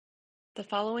The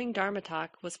following Dharma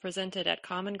talk was presented at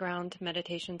Common Ground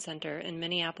Meditation Center in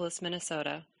Minneapolis,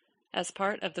 Minnesota, as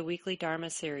part of the weekly Dharma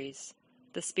series.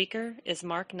 The speaker is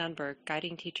Mark Nunberg,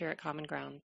 guiding teacher at Common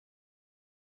Ground.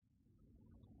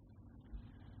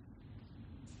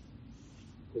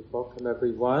 Welcome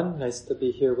everyone. Nice to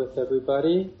be here with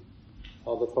everybody.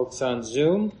 All the folks on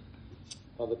Zoom,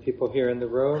 all the people here in the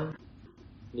room,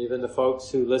 and even the folks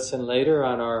who listen later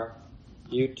on our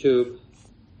YouTube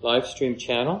live stream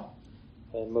channel.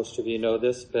 And most of you know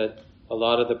this, but a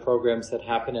lot of the programs that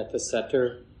happen at the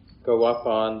center go up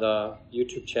on the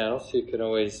YouTube channel, so you can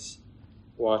always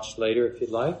watch later if you'd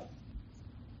like.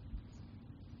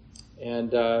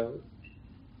 And I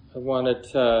wanted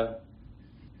to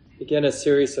begin a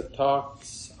series of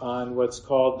talks on what's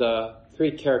called the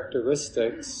three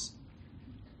characteristics.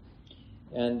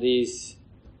 And this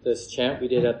chant we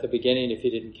did at the beginning, if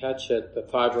you didn't catch it, the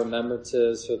 5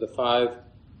 remembrances, or the 5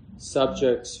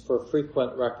 subjects for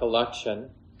frequent recollection.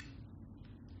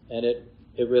 And it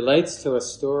relates to a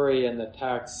story in the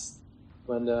text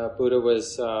when the Buddha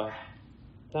was, the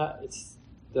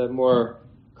more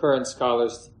current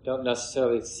scholars don't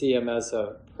necessarily see him as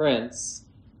a prince,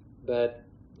 but,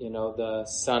 the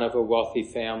son of a wealthy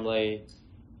family,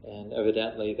 and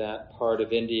evidently that part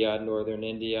of India, northern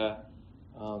India,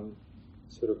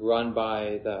 sort of run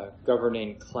by the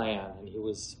governing clan, and he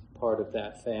was part of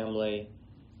that family.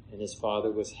 And his father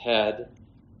was head,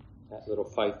 that little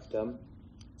fiefdom.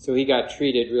 So he got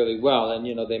treated really well. And,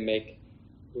 they make,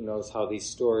 who knows how these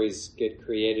stories get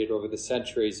created over the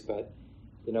centuries. But,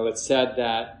 it's said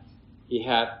that he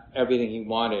had everything he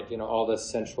wanted, all the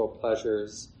sensual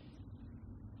pleasures.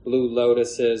 Blue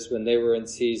lotuses when they were in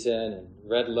season, and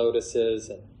red lotuses,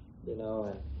 and,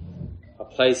 and a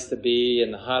place to be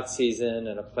in the hot season,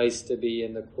 and a place to be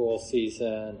in the cool season,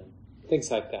 and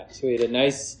things like that. So he had a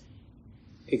nice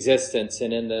existence,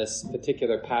 and in this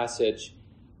particular passage,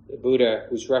 the Buddha,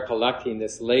 who's recollecting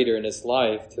this later in his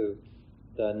life to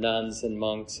the nuns and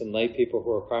monks and lay people who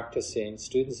were practicing,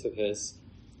 students of his,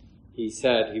 he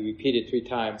repeated 3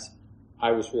 times,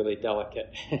 I was really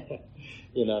delicate.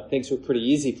 Things were pretty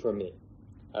easy for me.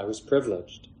 I was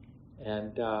privileged.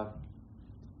 And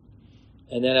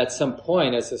then at some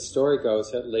point, as the story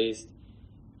goes at least,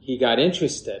 he got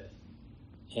interested.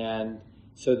 And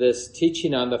so this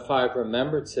teaching on the 5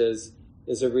 remembrances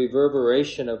is a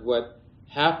reverberation of what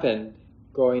happened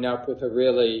growing up with a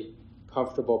really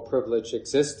comfortable, privileged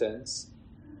existence.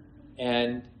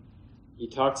 And he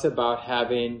talks about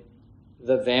having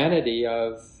the vanity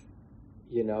of,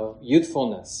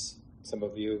 youthfulness. Some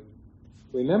of you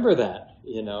remember that,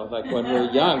 like when we were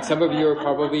young. Some of you are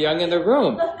probably young in the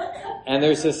room. And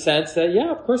there's a sense that, yeah,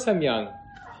 of course I'm young.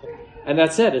 And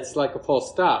that's it. It's like a full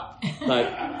stop. Like,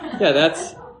 yeah,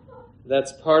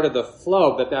 that's part of the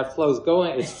flow, but that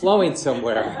it's flowing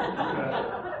somewhere.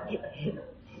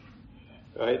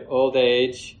 Right? Old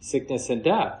age, sickness, and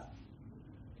death.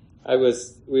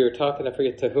 We were talking, I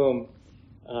forget to whom,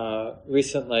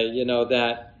 recently,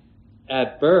 that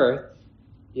at birth,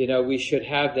 we should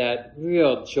have that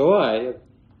real joy of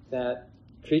that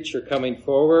creature coming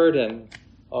forward and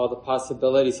all the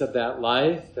possibilities of that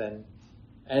life,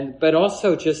 but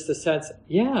also just the sense,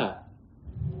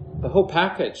 the whole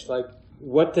package, like,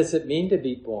 what does it mean to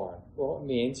be born? Well, it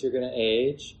means you're going to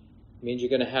age. It means you're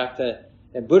going to have to,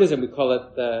 in Buddhism we call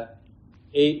it the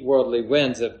 8 worldly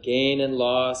winds of gain and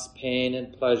loss, pain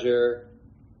and pleasure,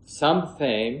 some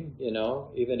fame,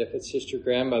 even if it's just your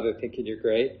grandmother thinking you're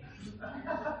great.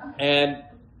 And,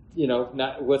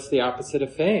 what's the opposite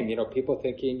of fame? People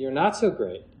thinking you're not so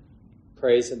great.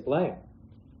 Praise and blame.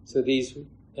 So these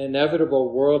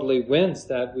inevitable worldly winds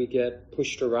that we get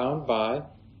pushed around by,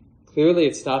 clearly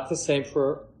it's not the same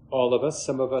for all of us.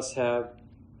 Some of us have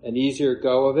an easier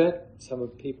go of it. Some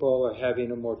people are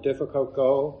having a more difficult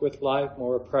go with life,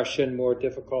 more oppression, more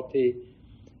difficulty.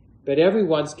 But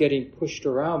everyone's getting pushed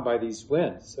around by these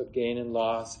winds of gain and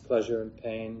loss, pleasure and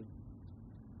pain.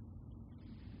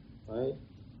 Right?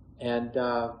 And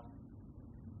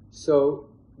so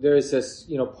there's this,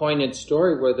 poignant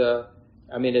story where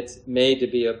it's made to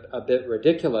be a bit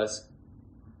ridiculous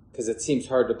because it seems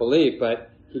hard to believe, but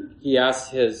he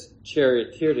asked his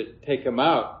charioteer to take him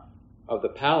out of the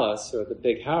palace or the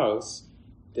big house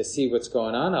to see what's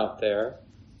going on out there.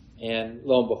 And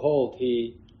lo and behold,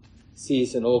 he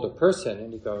sees an older person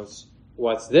and he goes,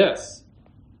 what's this?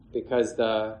 Because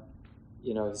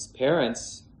his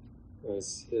parents,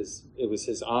 it was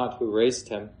his aunt who raised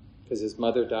him because his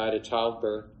mother died of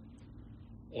childbirth.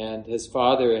 And his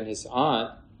father and his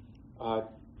aunt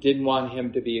didn't want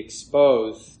him to be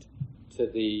exposed to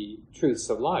the truths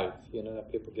of life.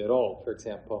 That people get old, for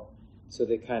example. So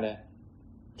they kind of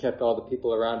kept all the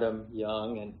people around him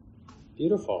young and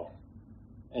beautiful.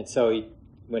 And so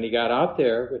when he got out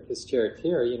there with this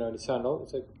charioteer, he saw an old,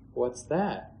 it's like, what's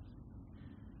that?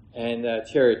 And the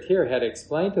charioteer had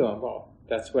explained to him, well,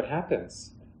 that's what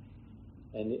happens.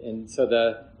 And so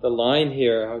the line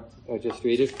here, I'll just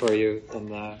read it for you in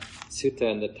the sutta,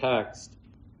 in the text.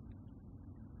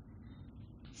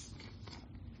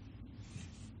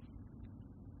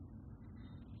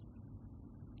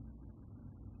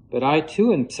 But I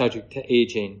too am subject to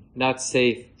aging, not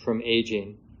safe from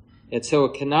aging. And so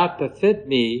it cannot befit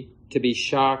me to be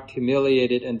shocked,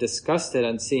 humiliated, and disgusted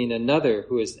on seeing another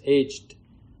who is aged.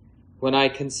 When I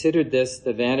considered this,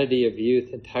 the vanity of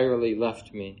youth entirely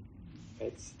left me.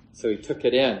 Right? So he took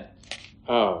it in.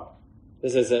 Oh,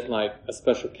 this isn't like a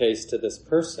special case to this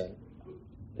person.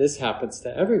 This happens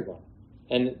to everyone.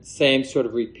 And same sort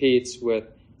of repeats with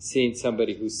seeing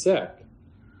somebody who's sick.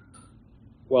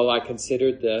 Well, I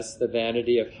considered this, the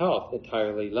vanity of health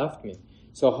entirely left me.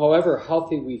 So however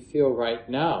healthy we feel right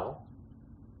now,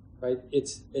 right,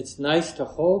 it's nice to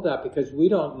hold that because we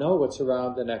don't know what's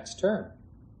around the next turn.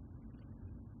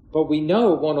 But we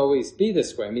know it won't always be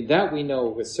this way. I mean, that we know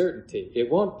with certainty. It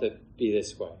won't be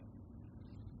this way.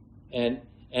 And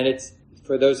it's,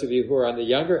 for those of you who are on the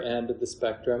younger end of the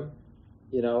spectrum,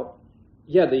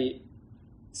 the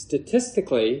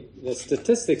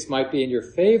statistics might be in your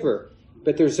favor,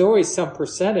 but there's always some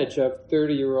percentage of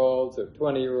 30-year-olds or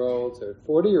 20-year-olds or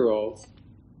 40-year-olds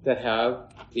that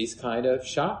have these kind of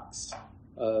shocks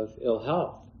of ill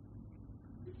health.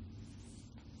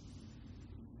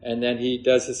 And then he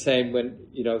does the same when,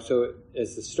 so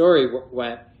as the story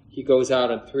went, he goes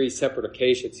out on 3 separate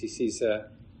occasions. He sees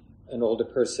an older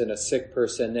person, a sick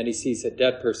person, then he sees a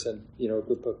dead person, a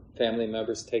group of family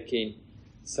members taking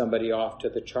somebody off to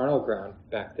the charnel ground.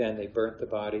 Back then they burnt the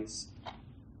bodies.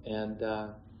 And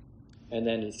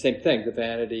then the same thing, the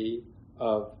vanity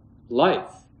of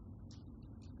life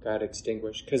got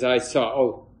extinguished. Because I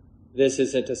saw, this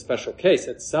isn't a special case,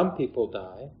 that some people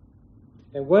die.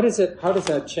 And how does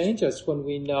that change us when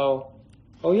we know,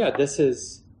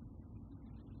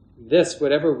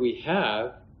 whatever we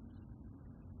have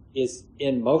is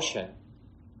in motion.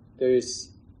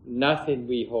 There's nothing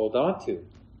we hold on to.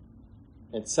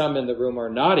 And some in the room are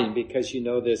nodding because you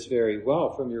know this very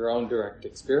well from your own direct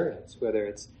experience, whether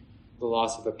it's the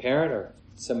loss of a parent or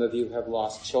some of you have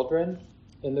lost children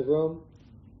in the room.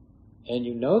 And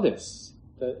you know this,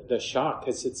 the shock,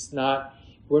 because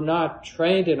we're not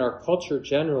trained in our culture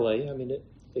generally. I mean,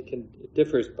 it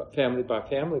differs family by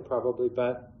family probably,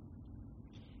 but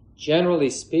generally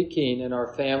speaking, in our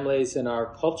families, in our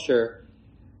culture,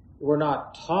 we're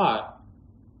not taught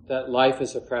that life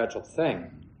is a fragile thing,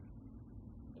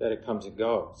 that it comes and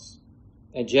goes.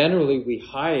 And generally we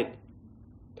hide,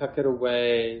 tuck it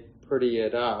away, pretty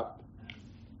it up.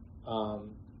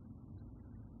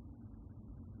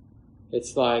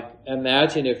 It's like,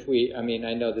 imagine if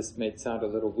I know this may sound a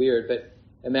little weird, but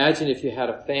imagine if you had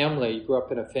a family, you grew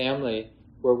up in a family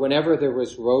where whenever there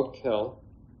was roadkill,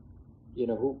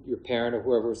 your parent or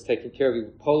whoever was taking care of you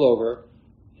would pull over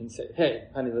and say, hey,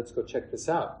 honey, let's go check this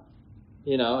out.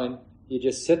 And you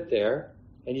just sit there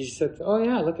and you just said, oh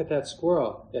yeah, look at that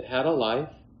squirrel. It had a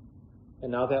life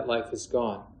and now that life is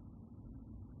gone.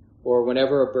 Or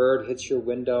whenever a bird hits your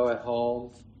window at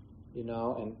home,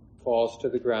 and falls to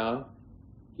the ground,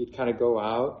 you'd kind of go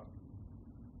out,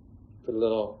 put a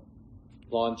little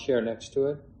lawn chair next to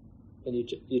it, and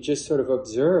you just sort of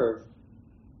observe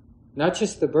not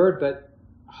just the bird, but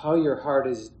how your heart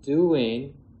is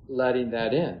doing letting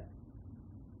that in.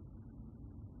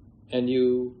 And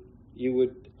you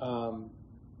would,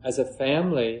 as a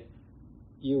family,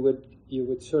 you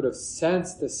would sort of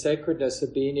sense the sacredness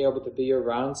of being able to be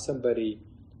around somebody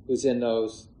who's in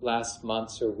those last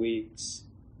months or weeks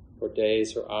or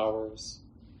days or hours.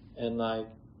 And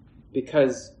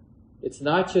because it's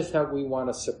not just that we want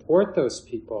to support those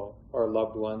people, our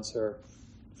loved ones or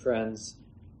friends,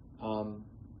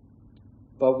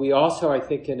 but we also, I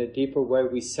think, in a deeper way,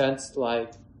 we sense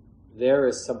there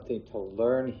is something to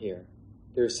learn here.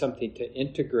 There's something to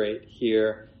integrate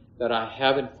here that I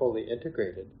haven't fully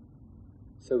integrated.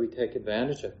 So we take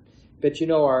advantage of it. But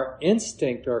our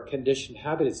instinct, our conditioned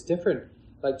habit is different.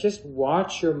 Just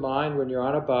watch your mind when you're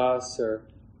on a bus or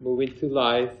moving through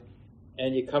life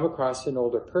and you come across an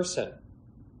older person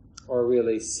or a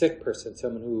really sick person,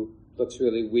 someone who looks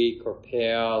really weak or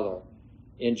pale or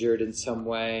injured in some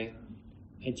way,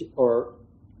 or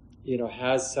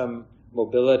has some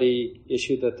mobility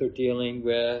issue that they're dealing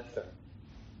with, or,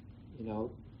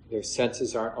 their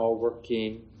senses aren't all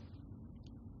working,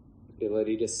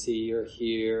 ability to see or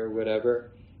hear,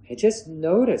 whatever, And just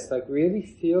notice, like really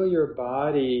feel your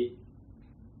body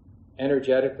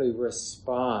energetically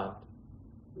respond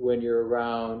when you're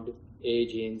around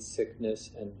aging,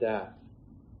 sickness, and death.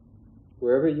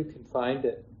 Wherever you can find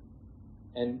it.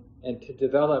 And to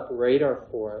develop radar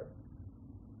for it.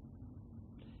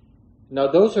 Now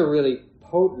those are really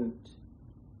potent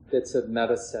bits of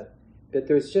medicine. But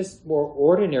there's just more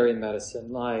ordinary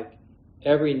medicine, like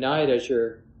every night as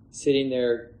you're sitting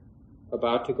there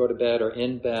about to go to bed or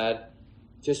in bed,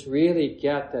 just really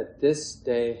get that this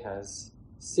day has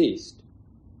ceased.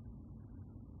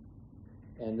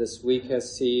 And this week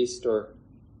has ceased, or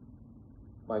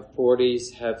my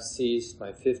 40s have ceased,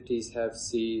 my 50s have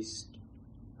ceased,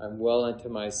 I'm well into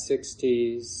my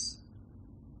 60s.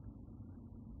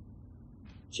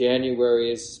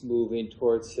 January is moving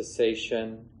towards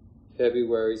cessation.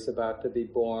 February is about to be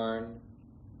born.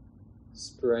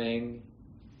 Spring.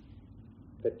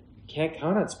 But we can't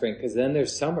count on spring because then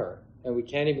there's summer. And we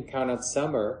can't even count on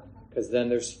summer because then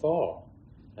there's fall.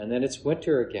 And then it's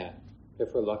winter again,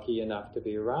 if we're lucky enough to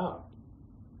be around.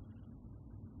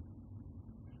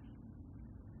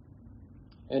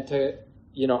 And to,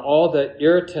 all the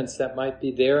irritants that might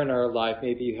be there in our life,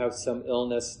 maybe you have some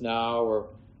illness now or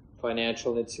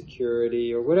financial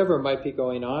insecurity or whatever might be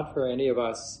going on for any of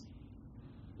us,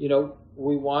 we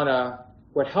want to,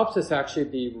 what helps us actually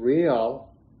be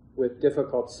real with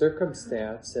difficult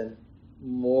circumstance and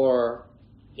more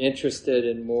interested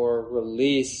and more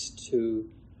released to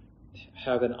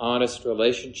have an honest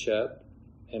relationship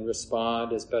and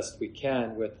respond as best we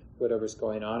can with whatever's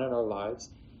going on in our lives,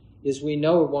 is we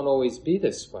know it won't always be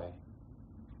this way.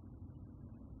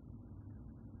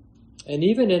 And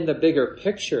even in the bigger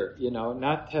picture,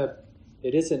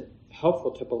 it isn't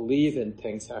helpful to believe in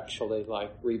things actually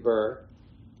like rebirth,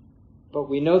 but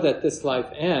we know that this life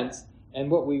ends,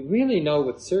 and what we really know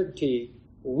with certainty,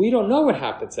 we don't know what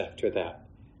happens after that.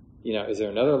 Is there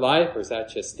another life, or is that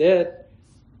just it?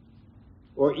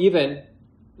 Or even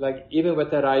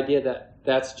with that idea that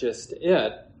that's just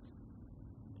it,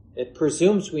 it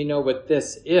presumes we know what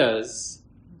this is,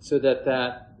 so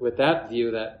that with that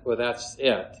view that, that's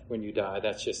it, when you die,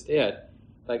 that's just it.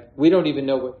 Like, we don't even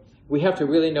know we have to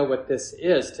really know what this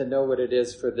is to know what it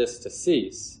is for this to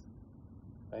cease.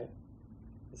 Right?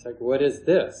 It's like, what is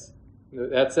this?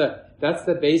 That's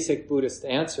the basic Buddhist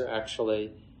answer,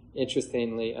 actually,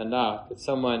 interestingly enough. If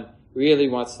someone really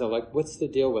wants to know, like, what's the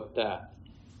deal with that?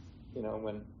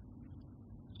 When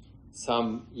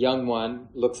some young one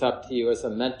looks up to you as a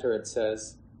mentor and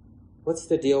says, what's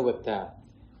the deal with that?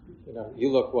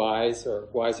 You look wise, or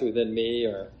wiser than me,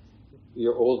 or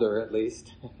you're older at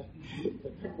least.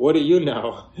 What do you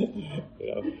know?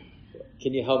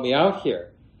 Can you help me out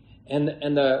here? And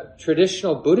the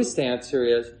traditional Buddhist answer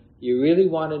is, you really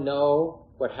want to know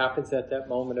what happens at that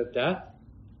moment of death?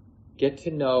 Get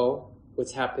to know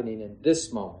what's happening in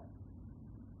this moment.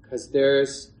 Because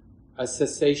there's a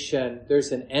cessation,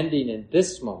 there's an ending in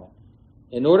this moment.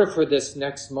 In order for this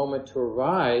next moment to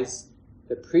arise,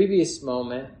 the previous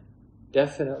moment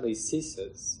definitely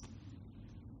ceases.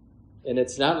 And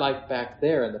it's not like back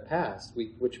there in the past,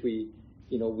 which we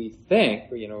think,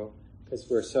 because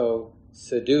we're so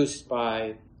seduced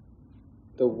by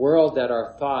the world that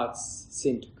our thoughts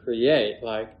seem to create,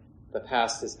 like the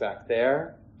past is back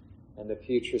there and the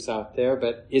future's out there,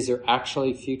 but is there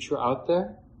actually future out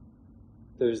there?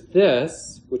 There's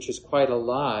this, which is quite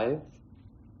alive,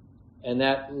 and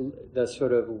that the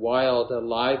sort of wild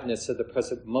aliveness of the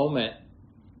present moment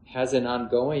has an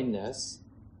ongoingness.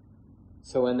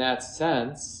 So in that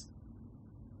sense,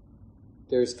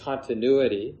 there's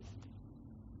continuity,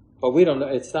 but we don't know,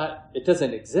 it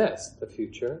doesn't exist, the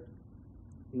future,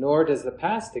 nor does the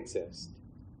past exist.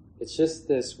 It's just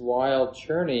this wild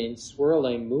churning,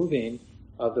 swirling, moving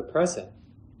of the present.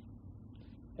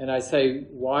 And I say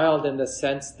wild in the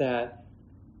sense that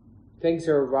things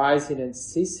are arising and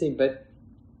ceasing, but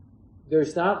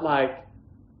there's not like,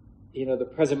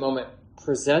 the present moment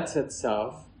presents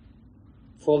itself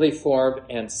fully formed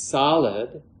and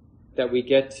solid that we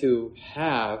get to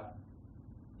have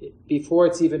before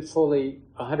it's even fully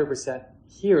 100%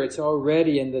 here. It's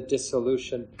already in the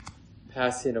dissolution,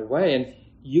 passing away. And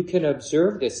you can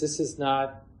observe this. This is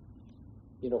not,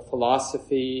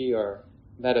 philosophy or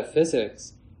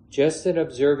metaphysics. Just in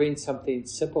observing something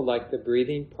simple like the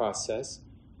breathing process,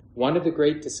 one of the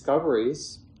great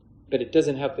discoveries, but it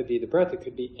doesn't have to be the breath, it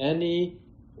could be any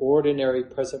ordinary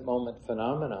present moment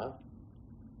phenomena.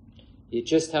 You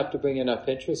just have to bring enough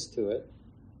interest to it.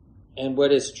 And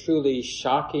what is truly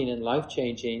shocking and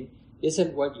life-changing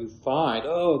isn't what you find.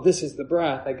 Oh, this is the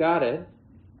breath, I got it.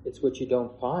 It's what you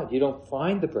don't find. You don't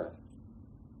find the breath.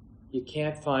 You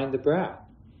can't find the breath.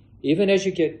 Even as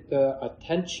you get the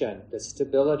attention, the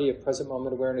stability of present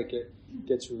moment awareness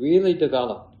gets really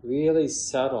developed, really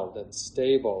settled and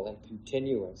stable and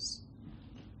continuous.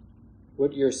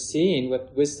 What you're seeing,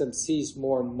 what wisdom sees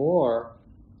more and more,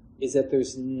 is that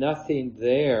there's nothing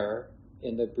there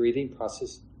in the breathing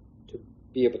process to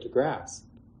be able to grasp.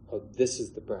 Oh, this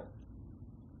is the breath.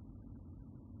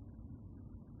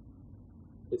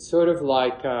 It's sort of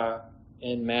like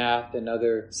in math and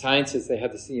other sciences, they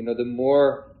have this, the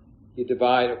more you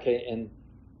divide, and,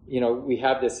 we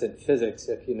have this in physics,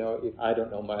 I don't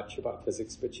know much about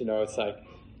physics, but, it's like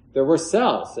there were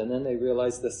cells, and then they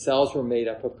realized the cells were made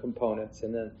up of components,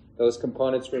 and then those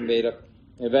components were made up,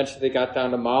 and eventually they got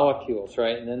down to molecules,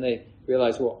 right? And then they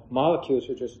realized, molecules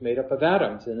are just made up of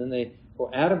atoms, and then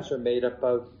atoms are made up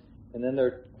of, and then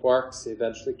their quarks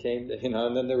eventually came,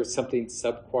 and then there was something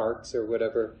subquarks or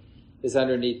whatever is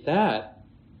underneath that.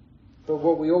 But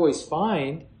what we always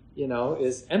find,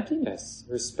 is emptiness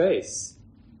or space.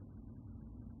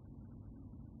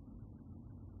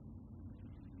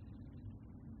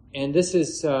 And this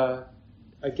is,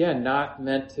 again, not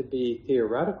meant to be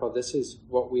theoretical. This is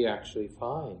what we actually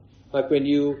find. Like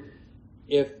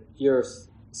if your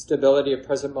stability of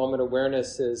present moment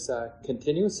awareness is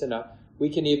continuous enough, we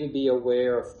can even be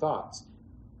aware of thoughts.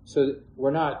 So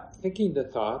we're not thinking the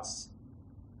thoughts.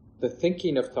 The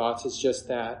thinking of thoughts is just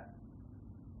that,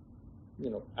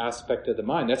 aspect of the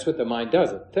mind. That's what the mind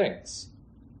does. It thinks.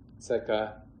 It's like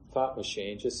a thought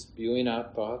machine, just spewing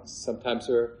out thoughts. Sometimes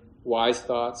they're wise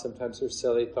thoughts, sometimes they're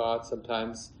silly thoughts,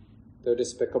 sometimes they're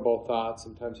despicable thoughts,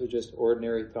 sometimes they're just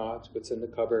ordinary thoughts. What's in the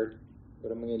cupboard?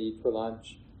 What am I going to eat for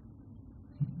lunch?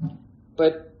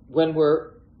 But when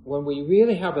we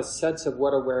really have a sense of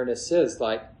what awareness is,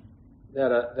 like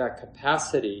that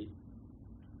capacity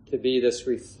to be this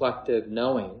reflective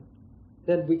knowing,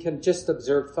 then we can just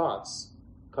observe thoughts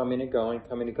coming and going,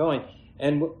 coming and going.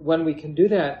 And when we can do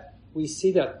that, we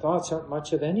see that thoughts aren't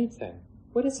much of anything.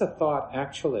 What is a thought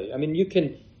actually? I mean, you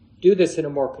can do this in a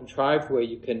more contrived way.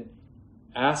 You can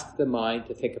ask the mind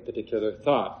to think a particular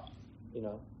thought.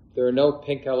 There are no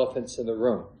pink elephants in the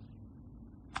room.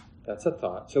 That's a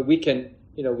thought. So we could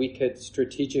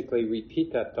strategically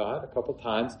repeat that thought a couple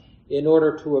times in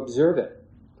order to observe it.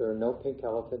 There are no pink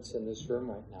elephants in this room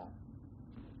right now.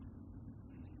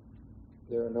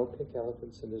 There are no pink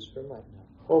elephants in this room right now.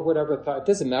 Or whatever thought. It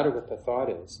doesn't matter what the thought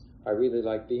is. I really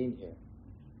like being here.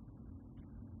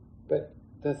 But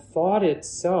the thought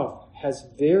itself has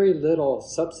very little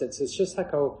substance. It's just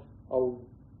like a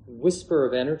whisper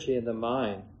of energy in the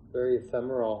mind, very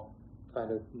ephemeral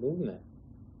kind of movement.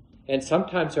 And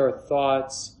sometimes our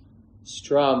thoughts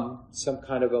strum some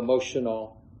kind of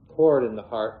emotional chord in the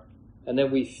heart, and then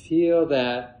we feel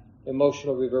that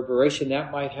emotional reverberation.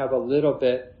 That might have a little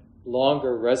bit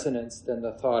longer resonance than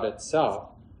the thought itself,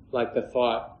 like the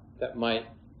thought that might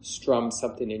strum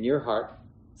something in your heart,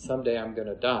 someday I'm going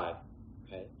to die.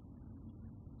 Okay?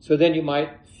 So then you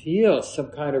might feel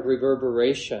some kind of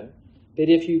reverberation, but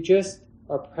if you just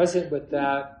are present with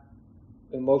that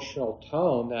emotional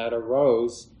tone that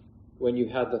arose when you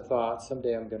had the thought,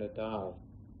 someday I'm going to die,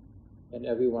 and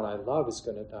everyone I love is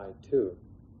going to die too.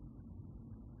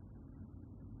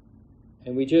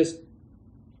 And we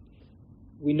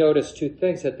notice two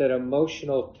things, that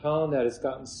emotional tone that has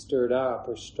gotten stirred up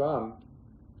or strummed,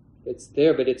 it's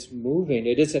there, but it's moving.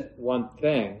 It isn't one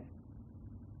thing.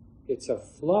 It's a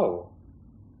flow.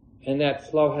 And that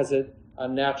flow has a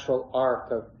natural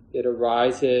arc of it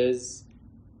arises,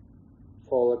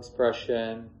 full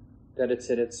expression, then it's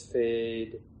in its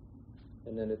fade,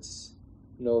 and then it's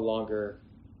no longer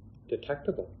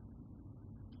detectable.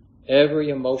 Every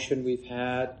emotion we've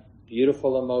had,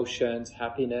 beautiful emotions,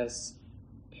 happiness,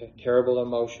 terrible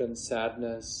emotions,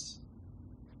 sadness,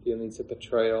 feelings of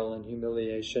betrayal and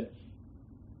humiliation,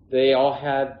 they all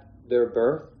had their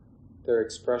birth, their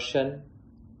expression.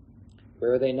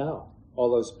 Where are they now? All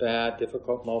those bad,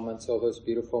 difficult moments, all those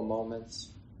beautiful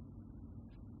moments.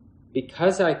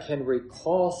 Because I can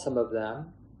recall some of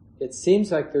them, it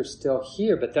seems like they're still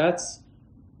here, but that's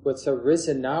what's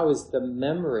arisen now is the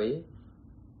memory,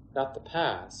 not the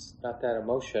past, not that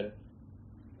emotion,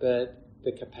 but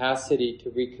the capacity to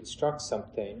reconstruct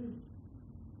something.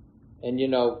 And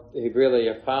they really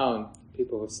have found,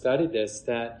 people who have studied this,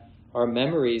 that our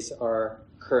memories are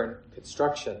current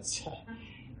constructions.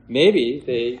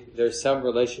 Maybe there's some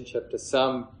relationship to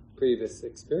some previous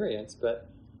experience, but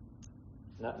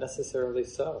not necessarily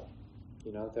so.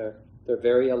 They're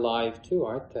very alive too,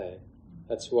 aren't they?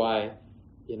 That's why,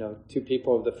 two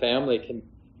people of the family can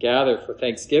gather for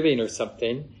Thanksgiving or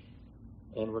something,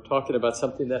 and we're talking about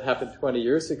something that happened 20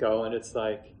 years ago, and it's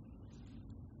like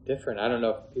different. I don't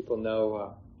know if people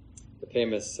know the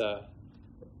famous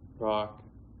rock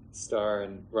star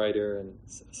and writer and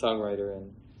songwriter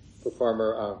and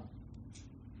performer, I'm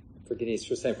forgetting his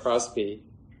first name, Crosby.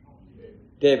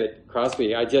 David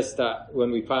Crosby. I just,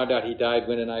 when we found out he died,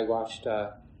 Wynn and I watched an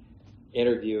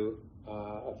interview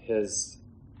of his,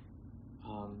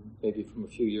 maybe from a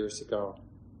few years ago.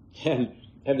 And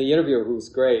the interviewer, who was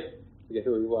great, I forget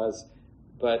who he was,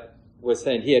 but was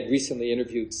saying he had recently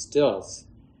interviewed Stills,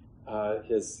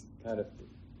 his kind of,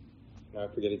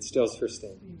 I'm forgetting Stills' first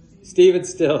name. Stephen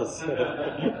Stills.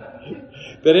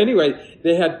 But anyway,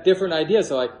 they had different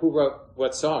ideas, like who wrote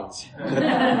what songs.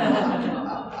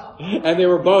 And they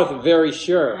were both very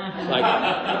sure, like,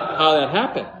 how that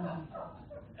happened.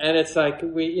 And it's like,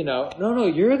 no,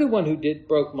 you're the one who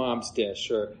broke Mom's dish,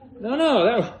 or, no,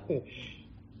 that.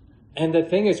 And the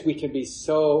thing is, we can be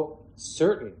so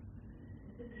certain.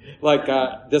 Like,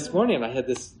 this morning I had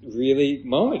this really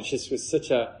moment, it just was such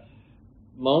a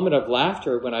moment of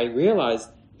laughter when I realized,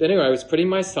 anyway, I was putting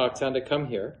my socks on to come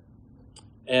here,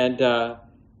 and I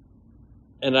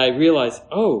realized,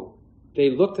 they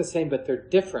look the same, but they're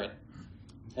different.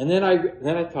 And then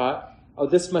I thought,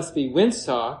 this must be Wynn's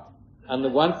sock on the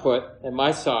one foot and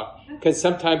my sock, because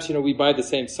sometimes we buy the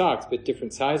same socks but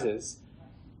different sizes,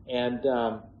 and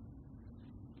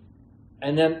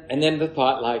then the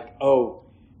thought, like,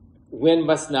 Wynn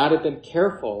must not have been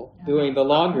careful doing the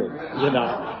laundry,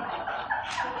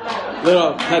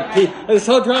 Little pet peeve. This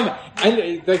whole drama.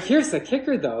 And here's the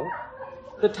kicker, though.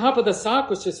 The top of the sock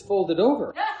was just folded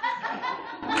over.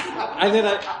 And then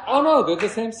they're the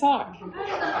same sock.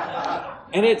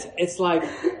 And it's like,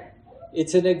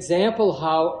 it's an example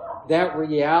how that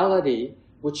reality,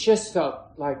 which just felt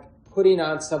like putting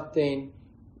on something,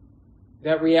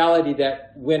 that reality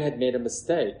that Wynn had made a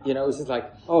mistake. It was just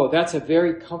like, that's a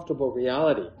very comfortable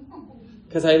reality.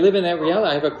 Because I live in that reality.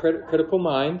 I have a critical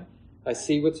mind. I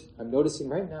see I'm noticing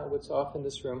right now what's off in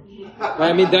this room. But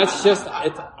I mean, that's just,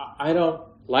 I don't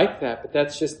like that, but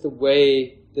that's just the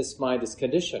way this mind is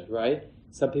conditioned, right?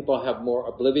 Some people have more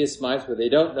oblivious minds where they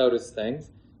don't notice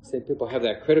things. Some people have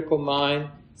that critical mind.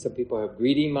 Some people have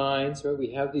greedy minds, right?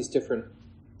 We have these different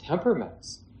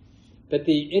temperaments. But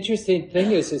the interesting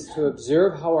thing is to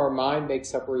observe how our mind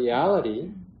makes up reality,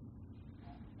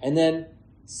 and then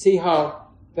see how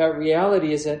that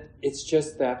reality it's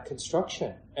just that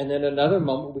construction. And then another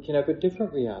moment we can have a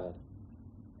different reality.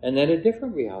 And then a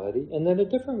different reality, and then a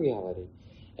different reality.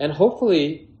 And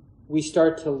hopefully we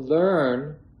start to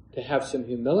learn to have some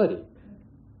humility.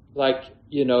 Like,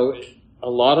 a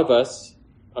lot of us,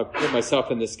 I put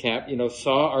myself in this camp,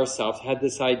 saw ourselves, had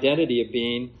this identity of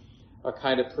being a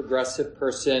kind of progressive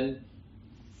person,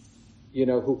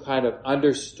 who kind of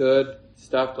understood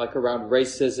stuff like around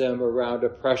racism, around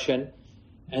oppression.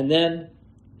 And then,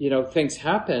 things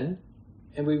happen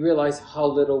and we realize how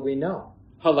little we know.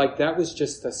 How like that was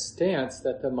just a stance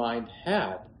that the mind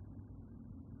had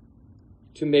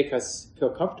to make us feel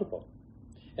comfortable.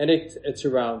 And it's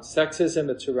around sexism,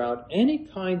 it's around any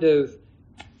kind of,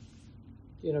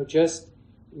 just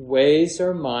ways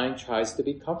our mind tries to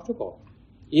be comfortable.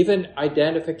 Even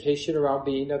identification around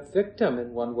being a victim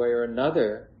in one way or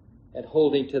another and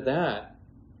holding to that.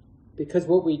 Because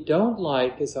what we don't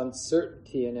like is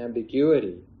uncertainty and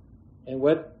ambiguity. And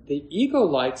what the ego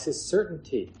likes is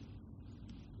certainty.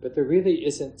 But there really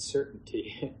isn't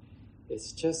certainty.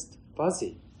 It's just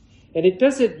fuzzy. And it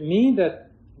doesn't mean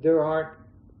that there aren't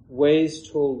ways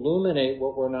to illuminate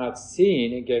what we're not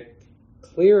seeing and get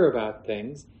clear about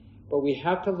things, but we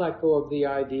have to let go of the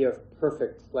idea of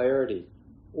perfect clarity,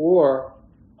 or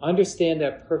understand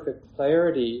that perfect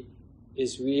clarity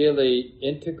is really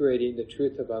integrating the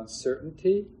truth of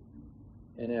uncertainty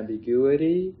and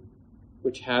ambiguity,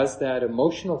 which has that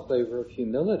emotional flavor of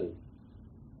humility,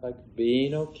 like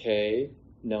being okay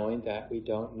knowing that we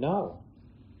don't know.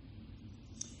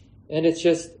 And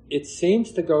it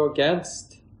seems to go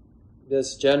against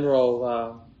this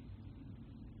general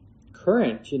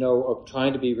current, of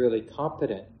trying to be really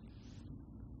competent.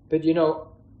 But,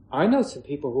 I know some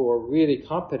people who are really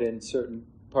competent in certain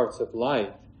parts of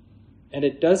life, and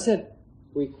it doesn't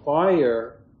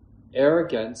require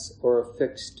arrogance or a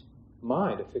fixed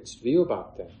mind, a fixed view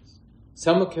about things.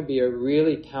 Someone can be a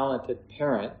really talented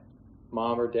parent,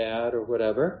 mom or dad or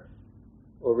whatever,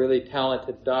 or really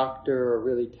talented doctor, or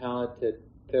really talented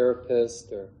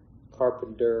therapist, or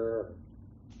carpenter, or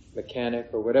mechanic,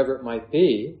 or whatever it might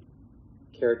be,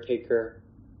 caretaker.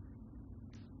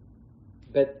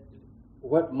 But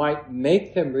what might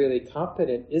make them really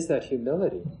competent is that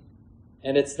humility.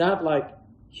 And it's not like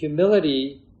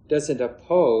humility doesn't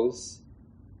oppose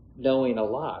knowing a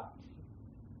lot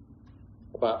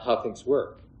about how things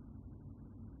work.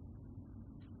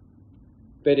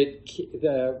 But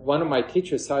one of my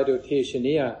teachers, Sayadaw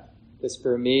Tejaniya, this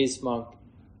Burmese monk,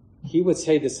 he would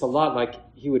say this a lot, like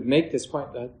he would make this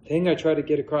point. The thing I try to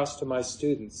get across to my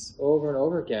students over and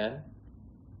over again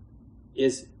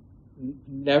is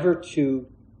never to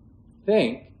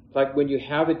think, like when you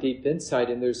have a deep insight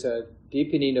and there's a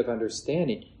deepening of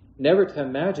understanding, never to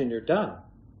imagine you're done.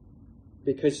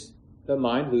 Because the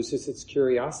mind loses its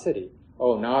curiosity.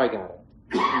 Oh, now I got it.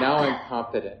 Now I'm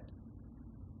competent.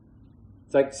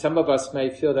 It's like some of us may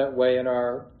feel that way in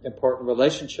our important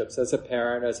relationships as a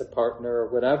parent, as a partner, or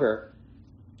whatever.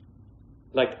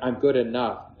 Like, I'm good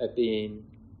enough at being,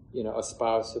 a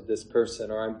spouse of this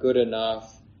person, or I'm good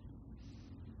enough.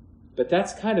 But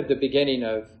that's kind of the beginning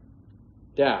of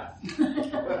death.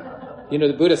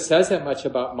 The Buddha says that much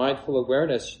about mindful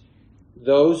awareness.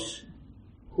 Those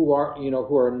who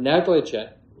are negligent,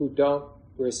 who don't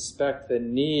respect the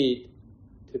need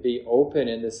to be open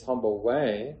in this humble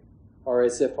way, are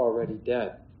as if already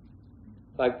dead.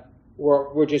 Like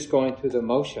we're just going through the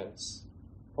motions.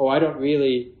 Oh, I don't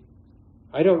really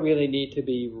need to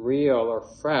be real or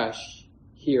fresh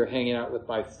here hanging out with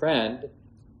my friend.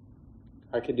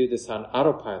 I can do this on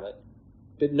autopilot.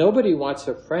 But nobody wants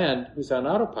a friend who's on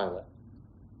autopilot,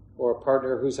 or a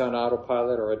partner who's on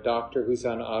autopilot, or a doctor who's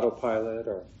on autopilot,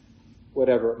 or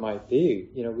whatever it might be.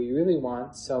 We really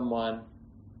want someone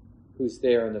who's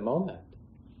there in the moment.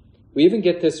 We even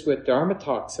get this with Dharma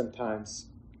talk sometimes.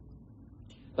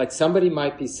 Like somebody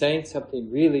might be saying something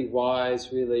really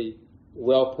wise, really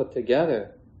well put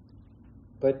together,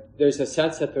 but there's a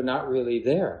sense that they're not really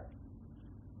there.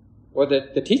 Or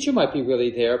that the teacher might be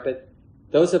really there, but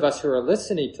those of us who are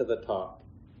listening to the talk,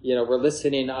 we're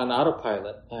listening on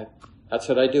autopilot. Like, that's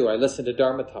what I do. I listen to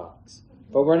Dharma talks.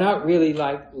 But we're not really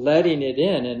like letting it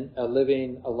in a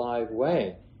living, alive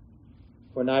way.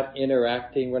 We're not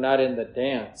interacting. We're not in the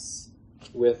dance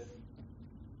with,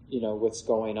 what's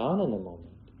going on in the moment.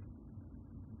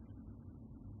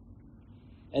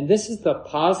 And this is the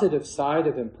positive side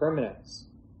of impermanence.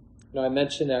 I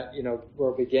mentioned that,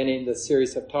 we're beginning the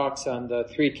series of talks on the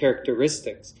 3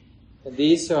 characteristics. And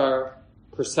these are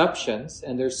perceptions,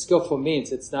 and they're skillful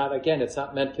means. It's not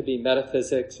meant to be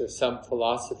metaphysics or some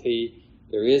philosophy.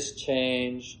 There is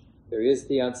change. There is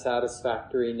the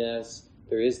unsatisfactoriness.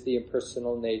 There is the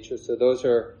impersonal nature. So those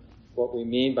are what we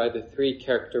mean by the 3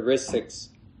 characteristics.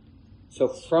 So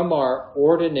from our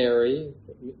ordinary,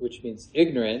 which means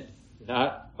ignorant,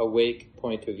 not awake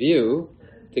point of view,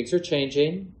 things are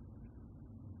changing.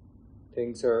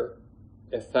 Things are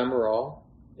ephemeral,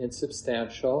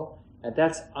 insubstantial, and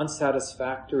that's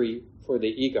unsatisfactory for the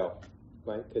ego,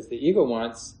 right? Because the ego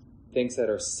wants things that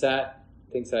are set,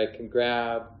 things that I can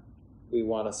grab. We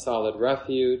want a solid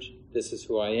refuge. This is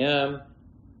who I am.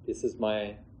 This is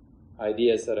my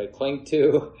ideas that I cling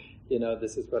to.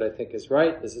 This is what I think is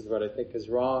right. This is what I think is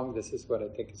wrong. This is what I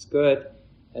think is good.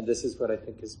 And this is what I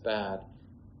think is bad.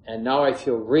 And now I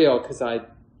feel real because I've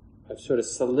sort of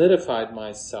solidified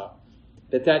myself.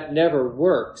 But that never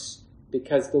works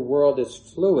because the world is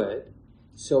fluid.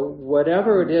 So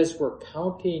whatever it is we're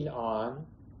counting on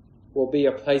will be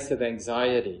a place of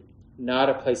anxiety, not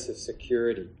a place of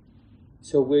security.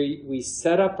 So we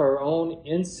set up our own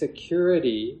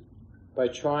insecurity by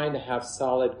trying to have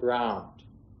solid ground.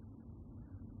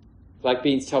 Like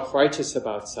being self-righteous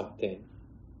about something.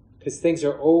 Because things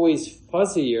are always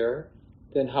fuzzier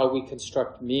than how we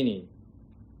construct meaning.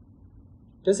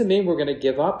 Doesn't mean we're going to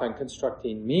give up on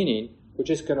constructing meaning. We're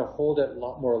just going to hold it a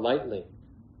lot more lightly.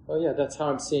 Oh yeah, that's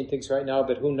how I'm seeing things right now,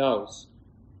 but who knows?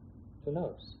 Who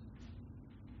knows?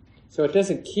 So it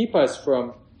doesn't keep us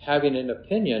from having an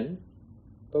opinion,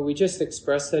 but we just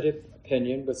express that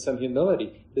opinion with some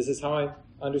humility. This is how I'm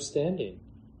understanding.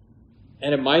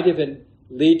 And it might even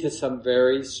lead to some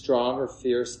very strong or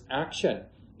fierce action.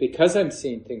 Because I'm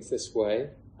seeing things this way,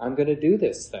 I'm going to do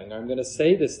this thing. I'm going to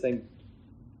say this thing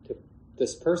to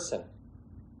this person.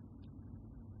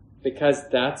 Because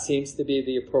that seems to be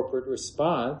the appropriate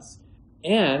response.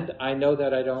 And I know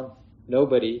that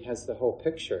nobody has the whole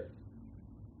picture.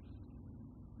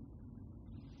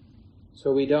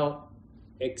 So we don't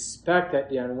expect that,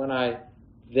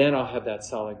 then I'll have that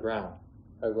solid ground.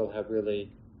 I will have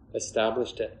really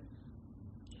established it.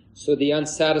 So the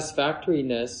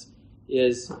unsatisfactoriness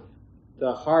is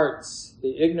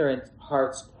the ignorant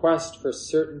heart's quest for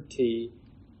certainty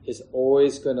is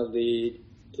always going to lead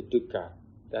to dukkha.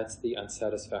 That's the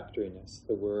unsatisfactoriness,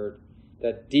 the word.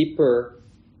 That deeper,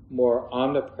 more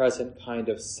omnipresent kind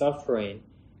of suffering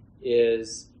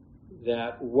is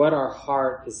that what our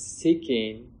heart is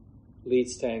seeking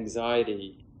leads to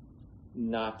anxiety,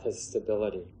 not to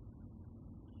stability.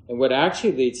 And what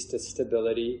actually leads to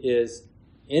stability is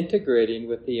integrating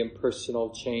with the impersonal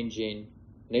changing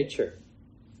nature.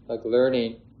 Like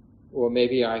learning, or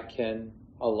maybe I can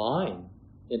align,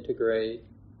 integrate,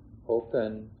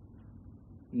 open,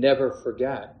 never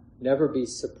forget, never be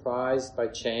surprised by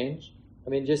change. I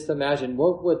mean, just imagine,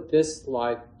 what would this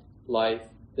life,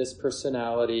 this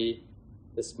personality,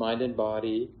 this mind and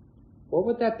body, what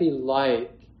would that be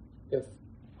like if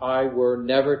I were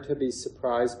never to be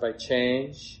surprised by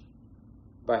change,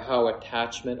 by how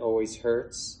attachment always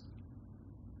hurts,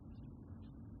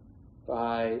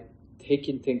 by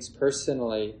taking things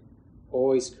personally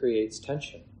always creates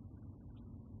tension.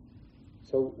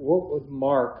 So what would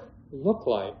Mark look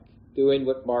like doing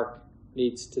what Mark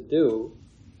needs to do,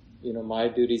 my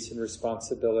duties and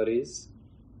responsibilities?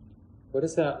 What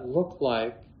does that look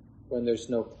like when there's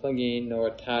no clinging, no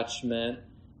attachment,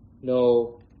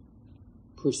 no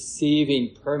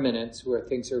perceiving permanence where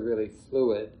things are really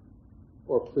fluid,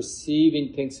 or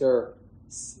perceiving things are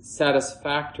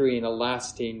satisfactory in a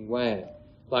lasting way?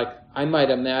 Like, I might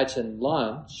imagine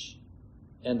lunch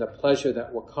and the pleasure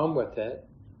that will come with it,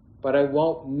 but I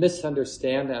won't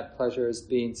misunderstand that pleasure as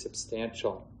being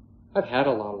substantial. I've had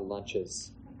a lot of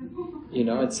lunches,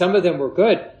 and some of them were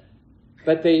good,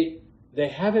 but they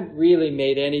haven't really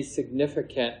made any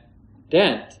significant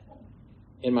dent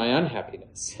in my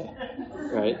unhappiness,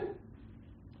 right?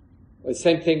 The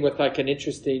same thing with like an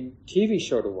interesting TV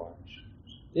show to watch.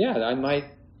 Yeah, I might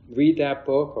read that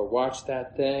book or watch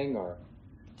that thing, or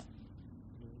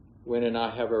Wynn and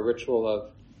I have a ritual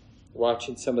of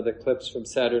watching some of the clips from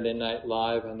Saturday Night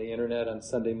Live on the internet on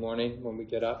Sunday morning when we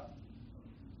get up.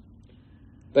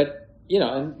 But,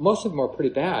 and most of them are pretty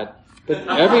bad. But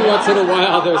every once in a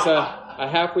while there's a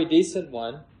halfway decent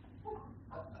one.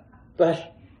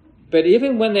 But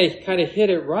even when they kind of hit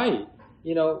it right,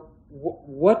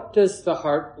 what does the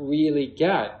heart really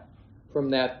get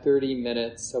from that 30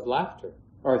 minutes of laughter?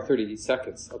 Or 30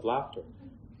 seconds of laughter?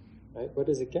 Right? What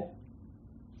does it get?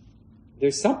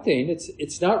 There's something.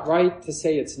 It's not right to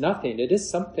say it's nothing. It is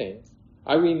something.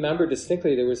 I remember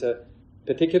distinctly there was a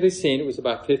particular scene, it was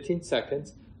about 15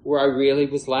 seconds, where I really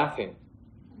was laughing,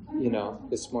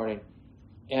 this morning.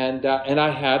 And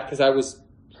I had, because I was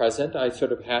present, I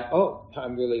sort of had,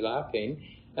 I'm really laughing.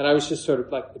 And I was just sort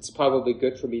of like, it's probably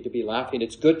good for me to be laughing.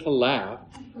 It's good to laugh,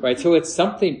 right? So it's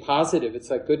something positive.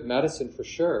 It's like good medicine for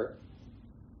sure.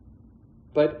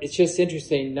 But it's just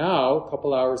interesting now, a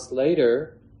couple hours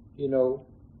later,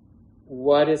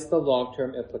 what is the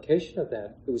long-term implication of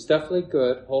that? It was definitely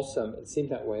good, wholesome. It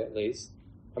seemed that way at least.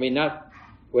 I mean, not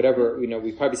whatever,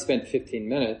 we probably spent 15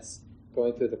 minutes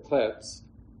going through the clips.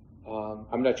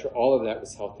 I'm not sure all of that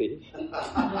was healthy.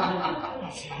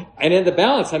 And in the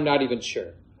balance, I'm not even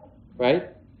sure, right?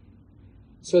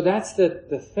 So that's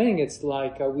the thing. It's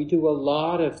like we do a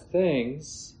lot of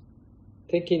things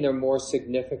thinking they're more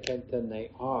significant than they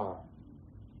are.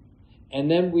 And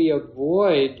then we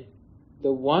avoid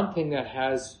the one thing that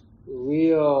has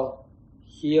real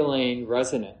healing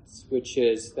resonance, which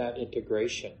is that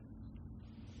integration.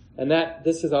 And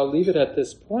I'll leave it at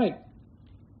this point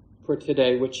for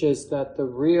today, which is that the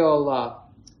real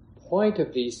point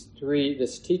of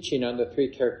this teaching on the three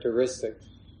characteristics,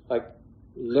 like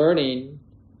learning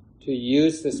to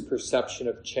use this perception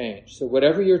of change. So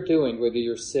whatever you're doing, whether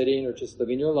you're sitting or just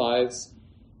living your lives,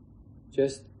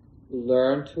 just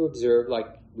learn to observe, like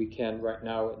we can right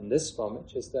now in this moment,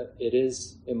 just that it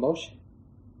is emotion.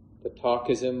 The talk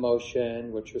is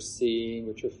emotion, what you're seeing,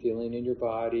 what you're feeling in your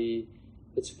body.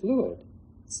 It's fluid.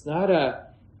 It's not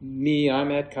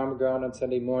I'm at Common Ground on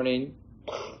Sunday morning,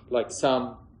 like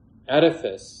some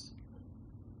edifice.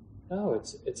 No,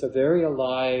 it's a very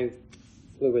alive,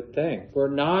 fluid thing. We're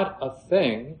not a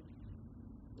thing,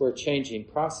 we're a changing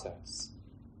process.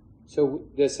 So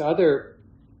this other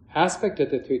aspect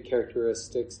of the three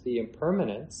characteristics, the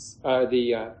impermanence,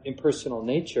 the impersonal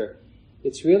nature,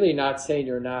 it's really not saying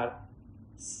you're not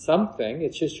something,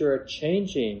 it's just you're a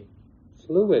changing,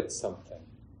 fluid something.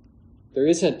 There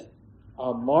isn't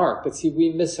a mark, but see, we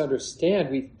misunderstand.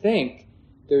 We think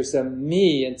there's a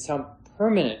me in some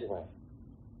permanent way.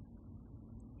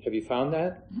 Have you found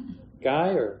that guy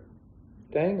or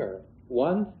thing or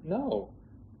one? No.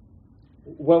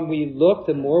 When we look,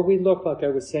 the more we look, like I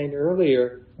was saying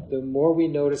earlier, the more we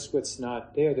notice what's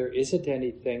not there. There isn't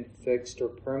anything fixed or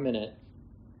permanent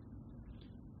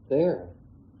there.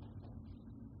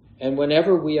 And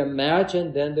whenever we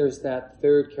imagine, then there's that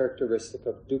third characteristic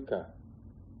of dukkha.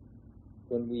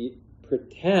 When we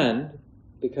pretend,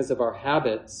 because of our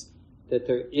habits, that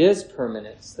there is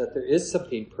permanence, that there is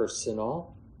something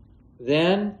personal,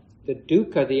 then the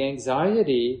dukkha, the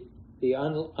anxiety, the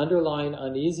underlying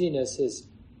uneasiness is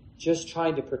just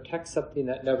trying to protect something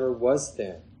that never was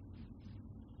there.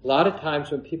 A lot of times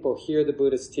when people hear the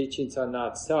Buddhist teachings on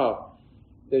not self,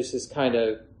 there's this kind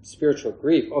of spiritual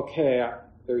grief. Okay,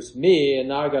 there's me, and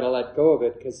now I got to let go of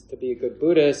it, because to be a good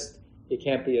Buddhist, you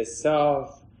can't be a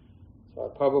self.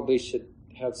 So I probably should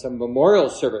have some memorial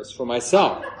service for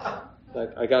myself.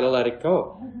 Like, I got to let it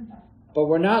go. But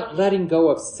we're not letting go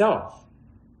of self.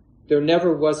 There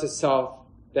never was a self,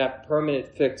 that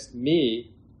permanent fixed me,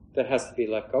 that has to be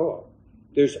let go of.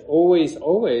 There's always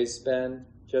been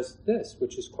just this,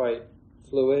 which is quite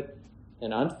fluid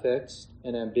and unfixed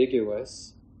and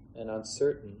ambiguous and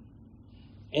uncertain.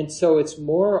 And so it's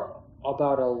more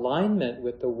about alignment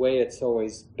with the way it's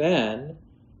always been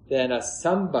than a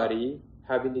somebody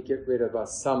having to get rid of a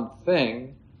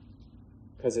something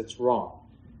because it's wrong.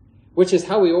 Which is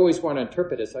how we always want to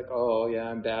interpret it. It's like, oh yeah,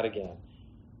 I'm bad again.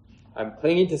 I'm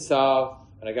clinging to self,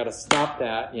 and I got to stop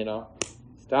that,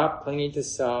 Stop clinging to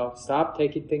self, stop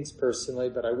taking things personally,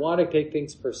 but I want to take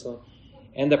things personally.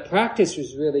 And the practice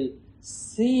was really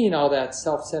seeing all that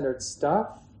self-centered stuff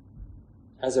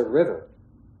as a river.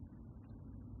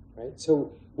 Right?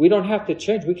 So we don't have to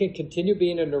change. We can continue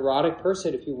being a neurotic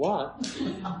person if you want.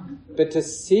 But to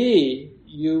see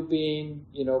you being,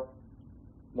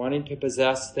 wanting to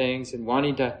possess things and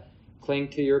wanting to cling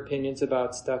to your opinions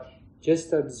about stuff,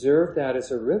 just observe that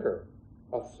as a river.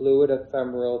 A fluid,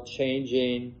 ephemeral,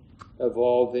 changing,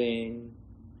 evolving,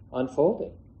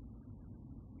 unfolding.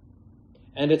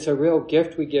 And it's a real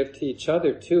gift we give to each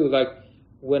other too. Like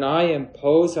when I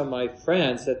impose on my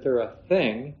friends that they're a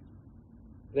thing,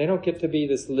 they don't get to be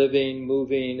this living,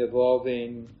 moving,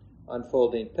 evolving,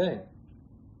 unfolding thing.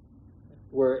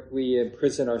 Where we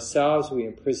imprison ourselves, we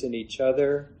imprison each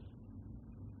other.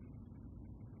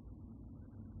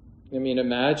 I mean,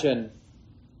 imagine,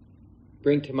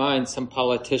 bring to mind some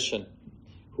politician,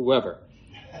 whoever.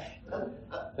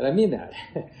 And I mean that,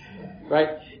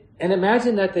 right? And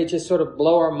imagine that they just sort of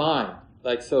blow our mind.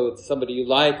 Like, so it's somebody you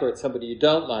like or it's somebody you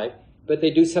don't like, but they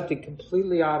do something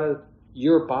completely out of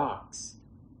your box.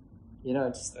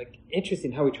 It's just like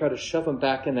interesting how we try to shove them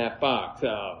back in that box.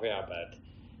 Oh, yeah, but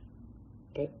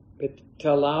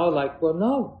to allow,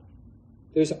 no,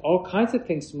 there's all kinds of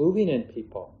things moving in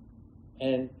people.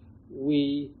 And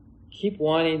we keep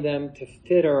wanting them to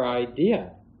fit our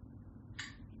idea.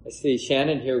 I see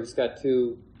Shannon here, who's got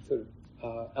two sort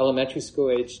of elementary school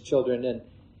age children, and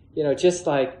just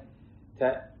like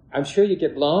that, I'm sure you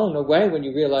get blown away when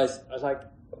you realize,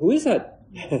 who is that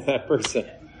that person?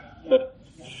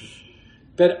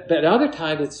 But other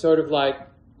times it's sort of like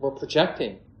we're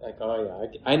projecting, like, oh yeah,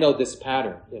 I know this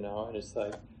pattern, and it's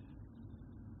like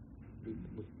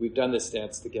we've done this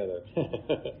dance together.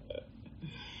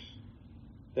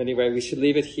 Anyway, we should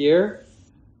leave it here.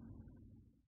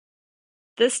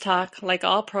 This talk, like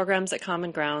all programs at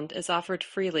Common Ground, is offered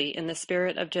freely in the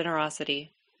spirit of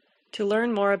generosity. To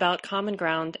learn more about Common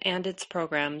Ground and its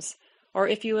programs, or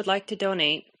if you would like to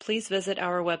donate, please visit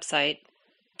our website,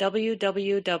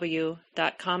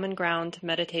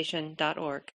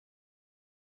 www.commongroundmeditation.org.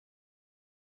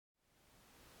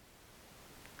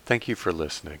 Thank you for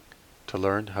listening. To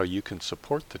learn how you can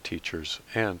support the teachers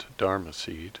and Dharma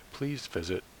Seed, please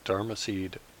visit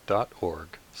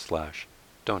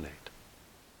dharmaseed.org/donate.